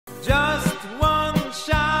Just one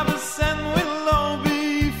Shabbos and we'll all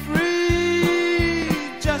be free.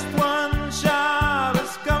 Just one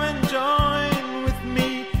Shabbos, come and join with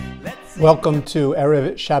me. Welcome to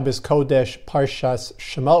Erev Shabbos Kodesh Parshas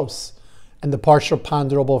Shemos and the Parsha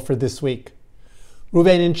ponderable for this week.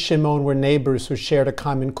 Reuven and Shimon were neighbors who shared a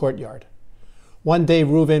common courtyard. One day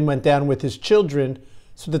Reuven went down with his children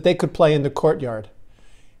so that they could play in the courtyard.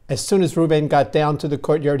 As soon as Reuven got down to the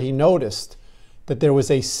courtyard, he noticed that there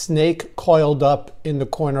was a snake coiled up in the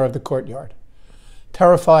corner of the courtyard.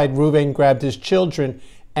 Terrified, Reuven grabbed his children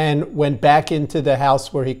and went back into the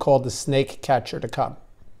house where he called the snake catcher to come.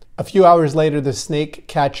 A few hours later, the snake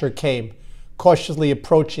catcher came, cautiously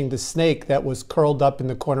approaching the snake that was curled up in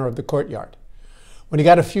the corner of the courtyard. When he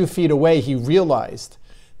got a few feet away, he realized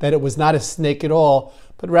that it was not a snake at all,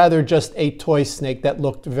 but rather just a toy snake that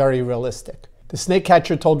looked very realistic. The snake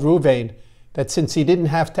catcher told Reuven that since he didn't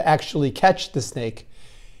have to actually catch the snake,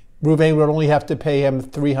 Reuven would only have to pay him a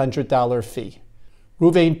 $300 fee.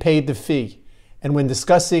 Reuven paid the fee, and when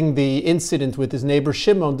discussing the incident with his neighbor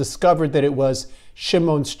Shimon, discovered that it was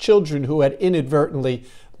Shimon's children who had inadvertently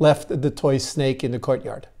left the toy snake in the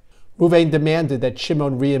courtyard. Reuven demanded that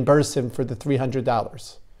Shimon reimburse him for the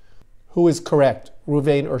 $300. Who is correct,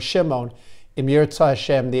 Reuven or Shimon? Im Yirtzeh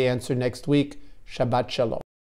Hashem, the answer next week. Shabbat Shalom.